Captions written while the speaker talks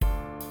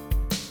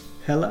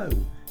Hello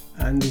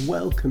and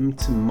welcome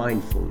to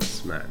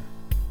Mindfulness Man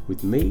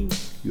with me,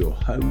 your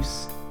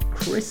host,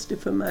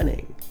 Christopher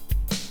Manning.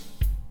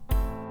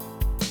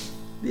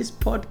 This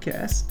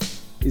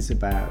podcast is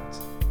about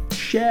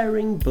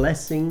sharing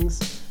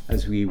blessings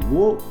as we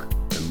walk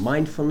the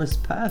mindfulness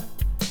path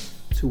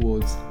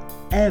towards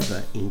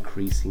ever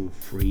increasing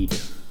freedom.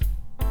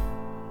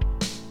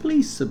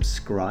 Please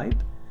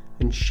subscribe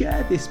and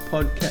share this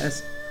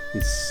podcast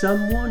with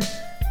someone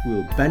who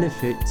will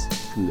benefit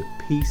from the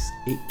peace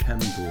it can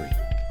bring.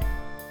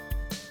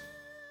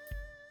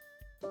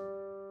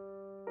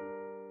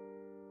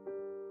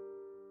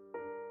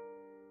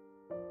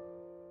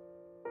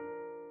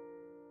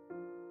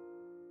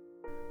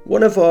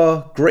 One of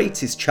our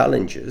greatest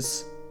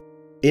challenges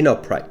in our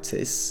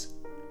practice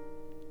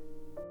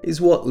is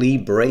what Lee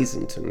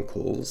Brazenton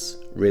calls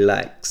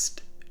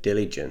relaxed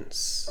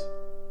diligence.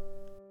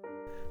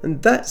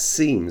 And that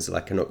seems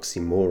like an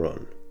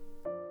oxymoron.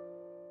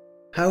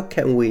 How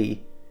can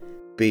we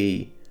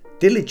be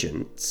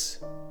diligent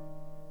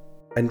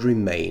and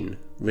remain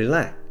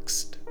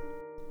relaxed?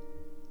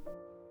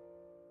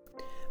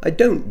 I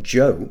don't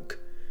joke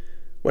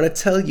when I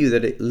tell you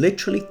that it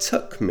literally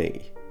took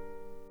me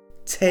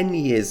 10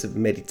 years of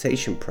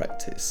meditation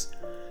practice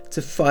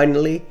to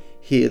finally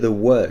hear the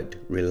word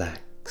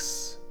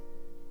relax.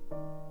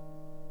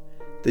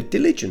 The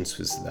diligence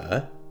was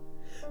there,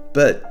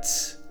 but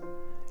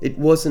it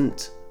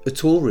wasn't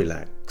at all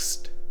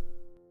relaxed.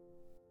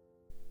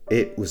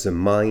 It was a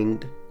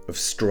mind of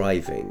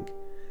striving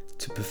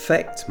to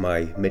perfect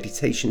my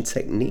meditation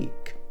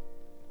technique,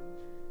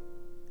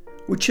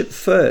 which at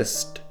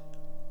first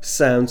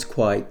sounds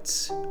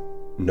quite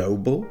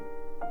noble,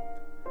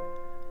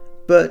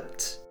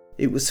 but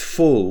it was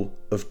full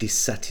of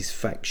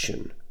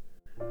dissatisfaction,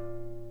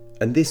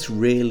 and this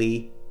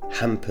really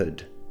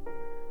hampered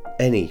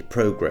any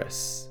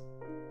progress.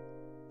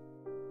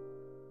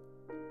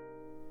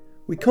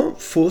 We can't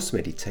force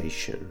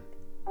meditation.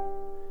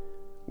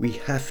 We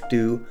have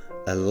to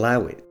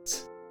allow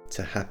it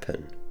to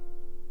happen.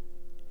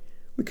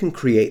 We can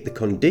create the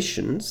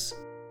conditions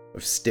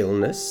of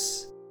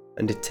stillness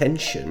and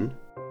attention,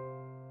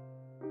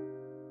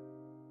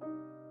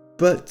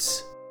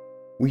 but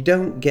we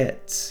don't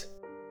get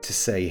to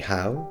say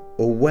how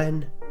or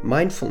when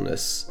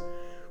mindfulness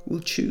will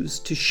choose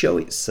to show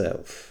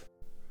itself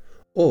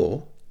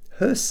or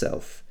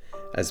herself,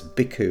 as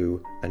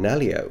Bhikkhu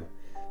Analayo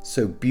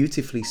so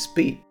beautifully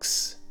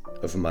speaks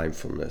of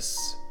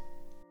mindfulness.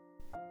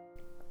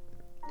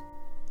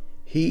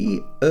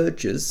 He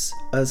urges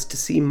us to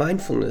see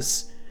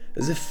mindfulness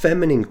as a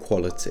feminine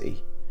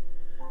quality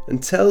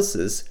and tells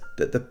us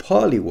that the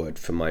Pali word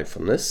for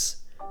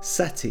mindfulness,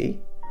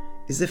 sati,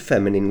 is a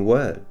feminine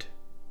word.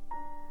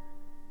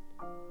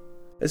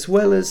 As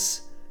well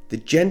as the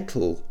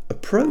gentle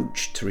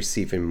approach to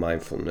receiving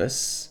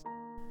mindfulness,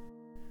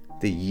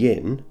 the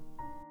yin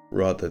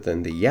rather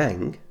than the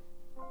yang,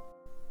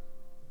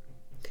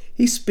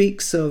 he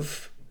speaks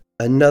of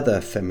another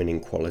feminine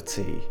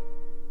quality,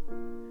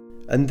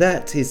 and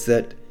that is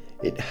that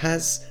it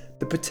has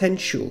the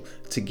potential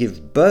to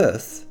give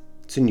birth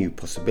to new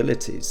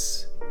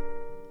possibilities.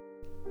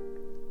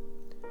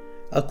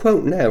 I'll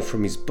quote now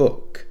from his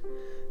book,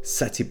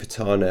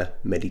 Satipatthana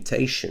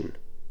Meditation.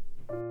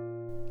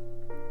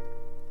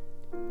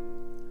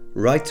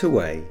 Right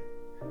away,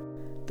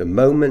 the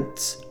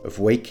moment of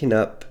waking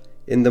up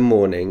in the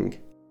morning,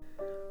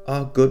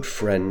 our good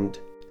friend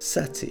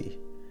Sati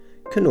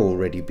can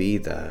already be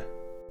there,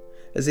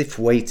 as if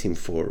waiting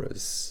for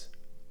us.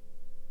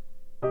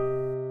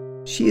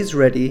 She is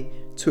ready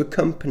to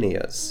accompany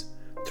us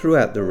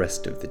throughout the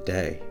rest of the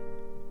day,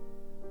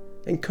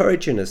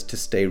 encouraging us to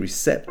stay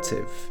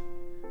receptive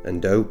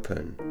and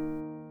open,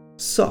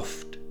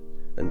 soft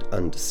and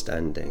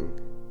understanding.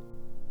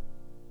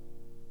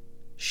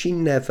 She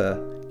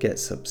never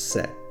gets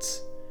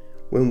upset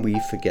when we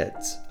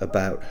forget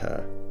about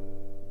her.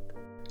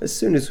 As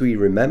soon as we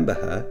remember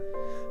her,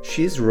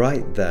 she is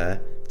right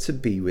there to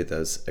be with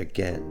us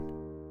again.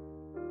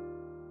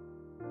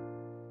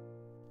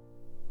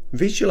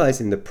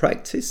 Visualizing the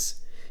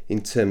practice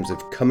in terms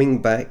of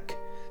coming back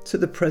to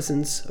the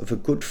presence of a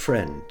good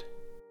friend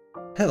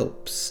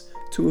helps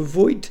to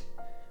avoid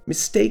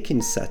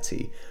mistaking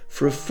sati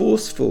for a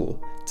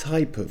forceful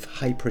type of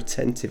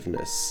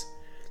hyperattentiveness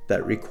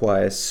that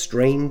requires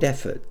strained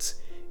effort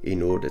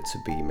in order to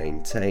be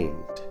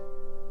maintained.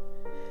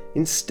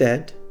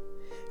 Instead,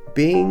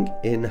 being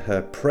in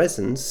her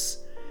presence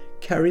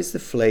carries the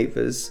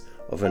flavors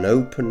of an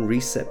open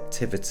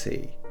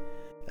receptivity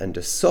and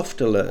a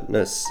soft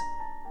alertness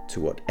to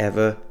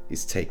whatever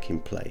is taking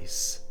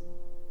place.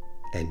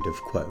 End of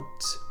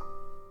quote.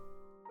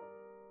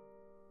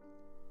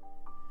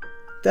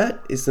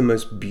 That is the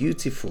most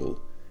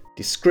beautiful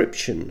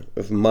description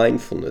of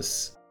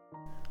mindfulness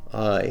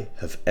I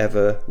have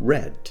ever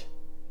read.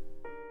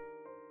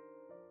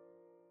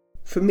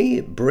 For me,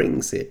 it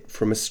brings it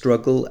from a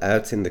struggle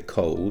out in the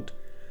cold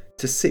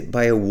to sit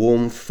by a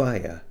warm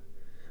fire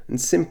and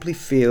simply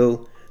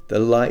feel the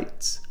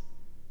light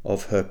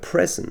of her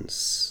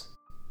presence.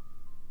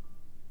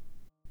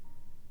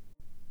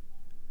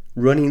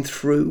 running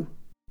through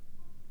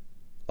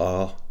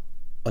our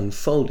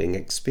unfolding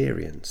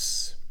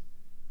experience.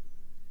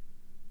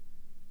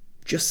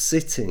 Just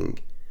sitting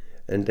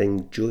and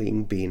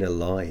enjoying being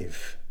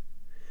alive,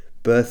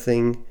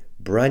 birthing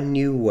brand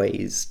new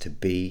ways to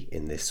be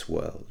in this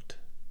world.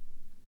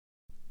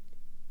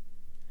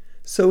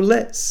 So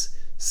let's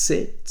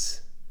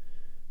sit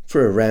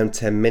for around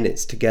 10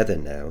 minutes together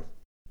now,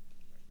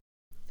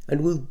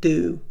 and we'll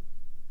do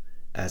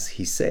as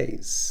he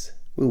says.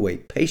 We'll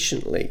wait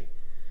patiently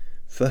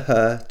for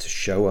her to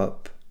show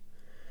up,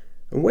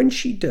 and when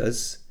she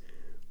does,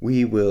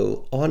 we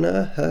will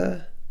honour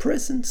her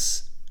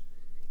presence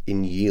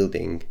in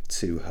yielding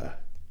to her.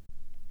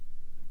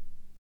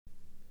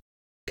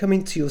 Come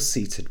into your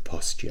seated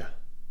posture.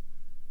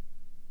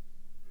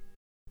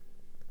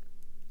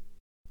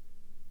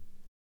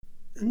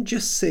 And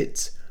just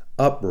sit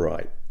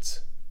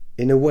upright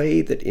in a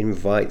way that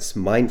invites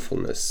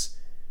mindfulness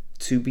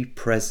to be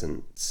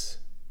present.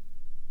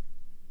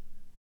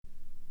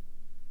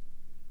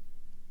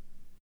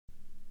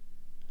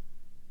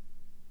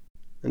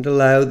 And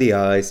allow the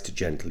eyes to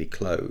gently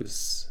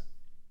close.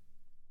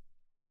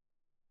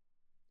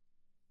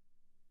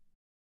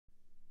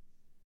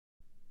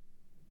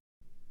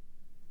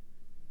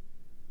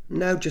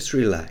 Now just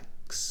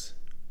relax,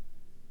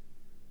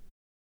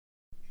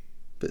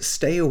 but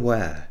stay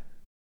aware,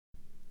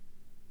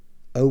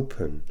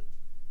 open,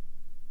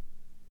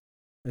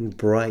 and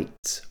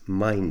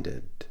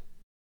bright-minded.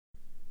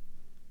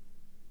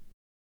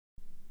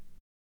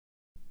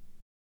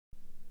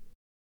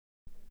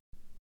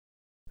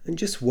 And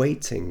just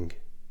waiting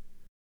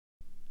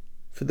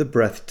for the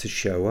breath to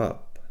show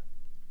up.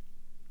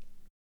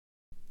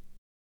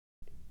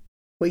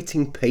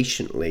 Waiting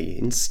patiently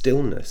in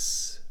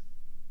stillness.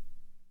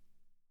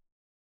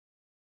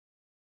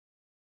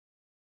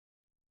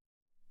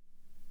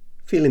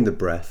 Feeling the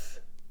breath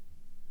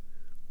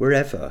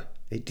wherever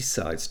it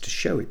decides to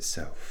show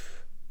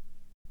itself.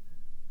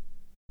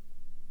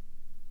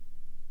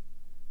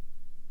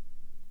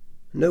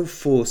 No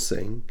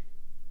forcing.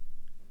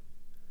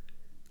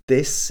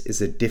 This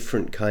is a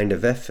different kind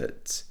of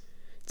effort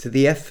to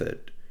the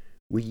effort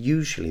we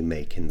usually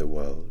make in the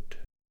world.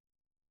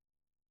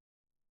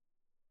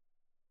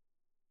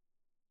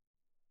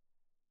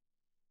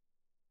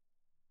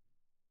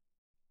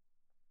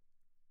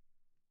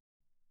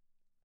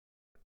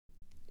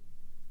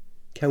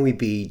 Can we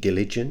be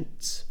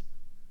diligent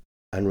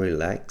and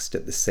relaxed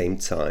at the same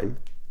time?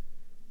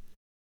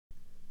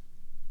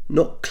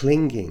 Not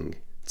clinging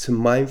to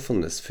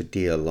mindfulness for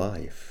dear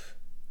life.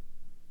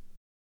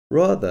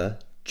 Rather,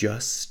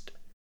 just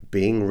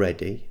being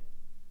ready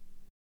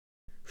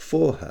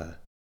for her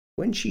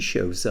when she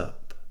shows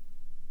up.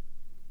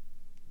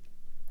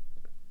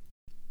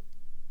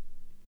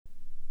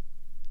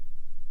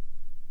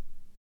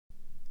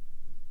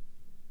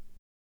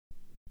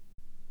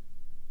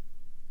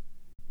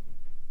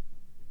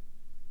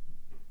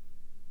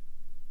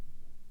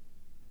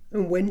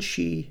 And when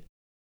she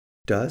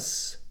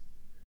does,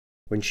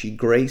 when she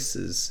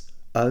graces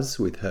us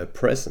with her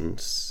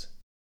presence,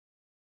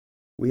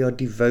 we are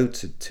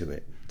devoted to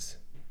it.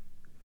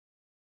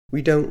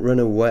 We don't run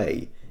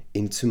away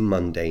into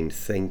mundane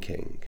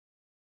thinking.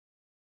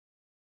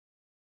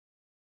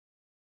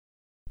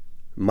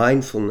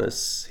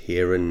 Mindfulness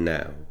here and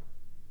now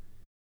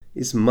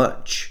is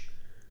much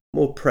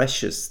more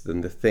precious than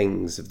the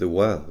things of the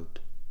world.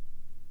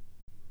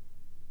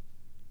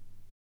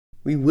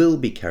 We will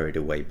be carried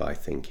away by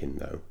thinking,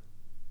 though.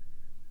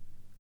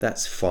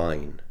 That's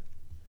fine,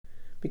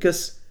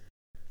 because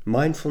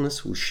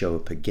mindfulness will show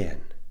up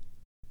again.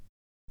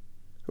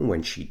 And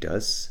when she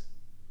does,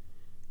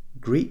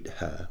 greet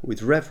her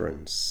with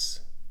reverence,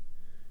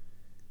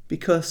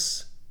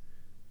 because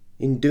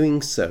in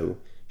doing so,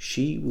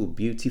 she will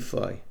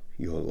beautify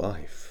your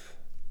life.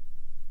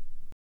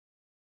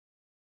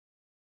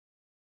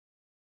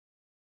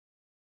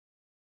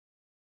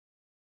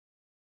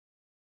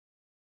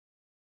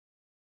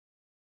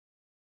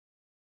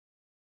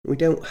 We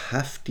don't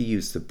have to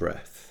use the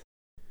breath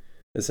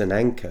as an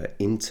anchor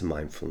into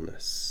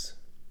mindfulness.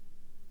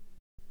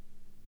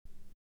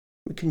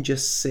 We can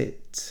just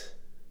sit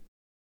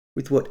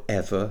with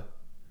whatever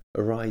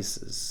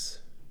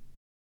arises,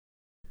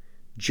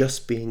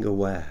 just being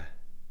aware,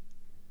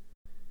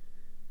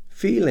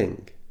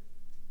 feeling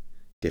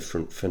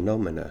different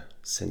phenomena,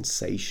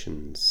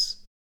 sensations,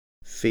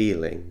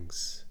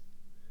 feelings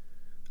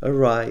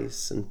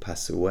arise and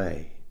pass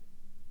away.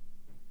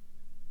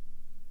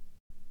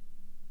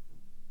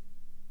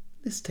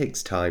 This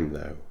takes time,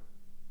 though,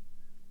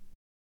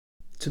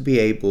 to be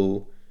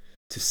able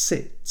to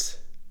sit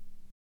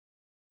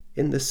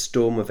in the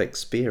storm of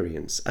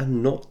experience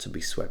and not to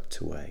be swept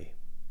away.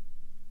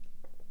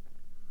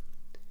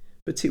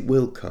 But it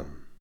will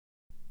come.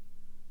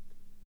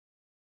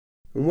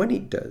 And when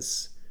it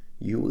does,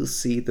 you will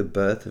see the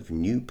birth of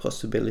new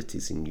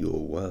possibilities in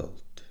your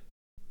world.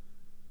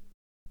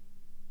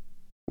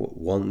 What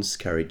once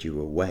carried you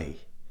away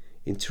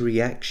into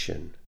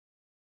reaction,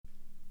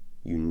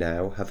 you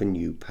now have a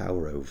new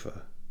power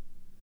over.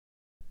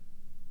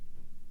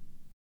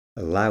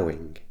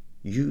 allowing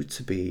you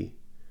to be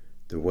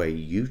the way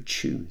you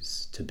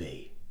choose to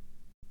be.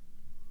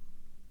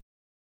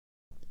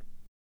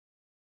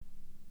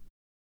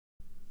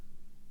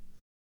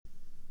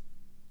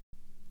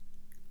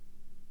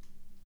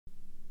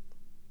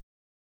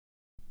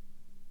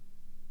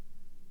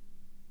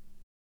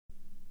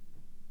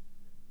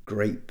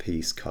 Great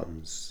peace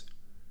comes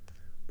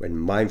when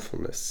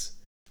mindfulness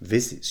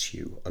visits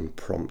you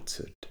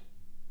unprompted,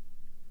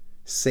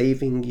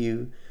 saving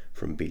you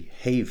from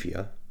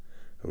behavior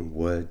and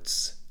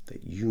words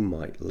that you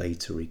might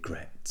later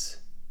regret.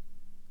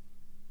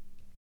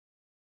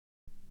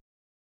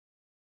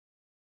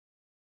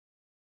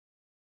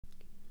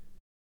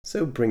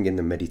 So bringing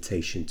the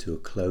meditation to a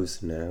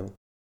close now.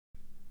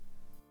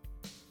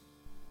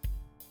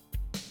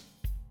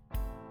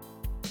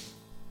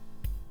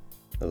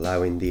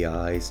 Allowing the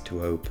eyes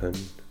to open,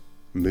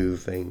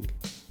 moving,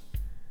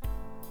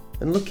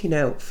 and looking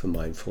out for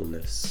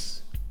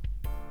mindfulness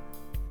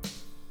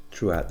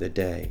throughout the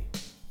day.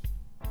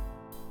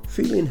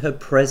 Feeling her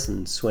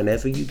presence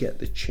whenever you get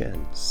the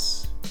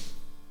chance.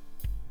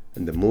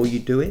 And the more you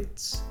do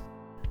it,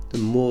 the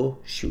more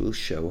she will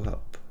show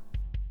up.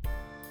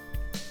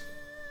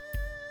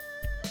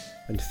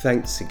 And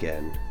thanks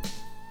again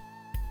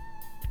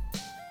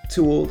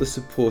to all the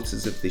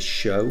supporters of this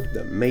show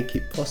that make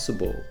it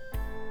possible.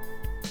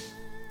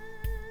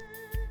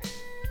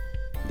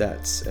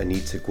 That's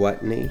Anita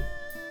Guatney,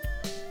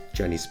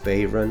 Janice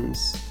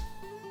Bayruns,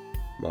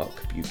 Mark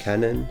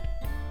Buchanan,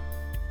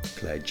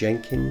 Claire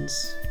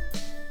Jenkins,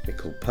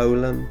 Mikkel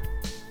Polam,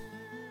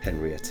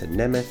 Henrietta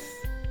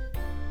Nemeth,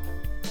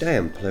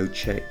 Diane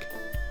Plocek,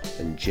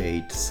 and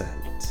Jade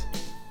Sant.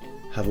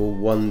 Have a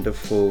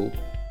wonderful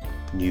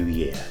new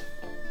year.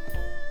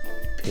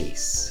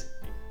 Peace.